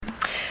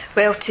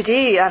Well,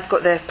 today I've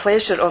got the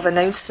pleasure of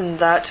announcing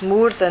that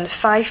more than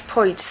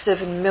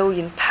 £5.7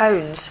 million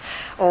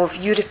of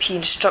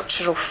European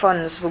structural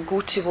funds will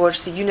go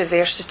towards the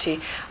University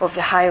of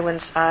the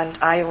Highlands and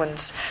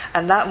Islands,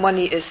 and that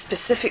money is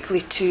specifically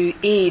to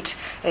aid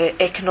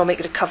economic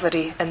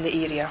recovery in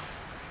the area.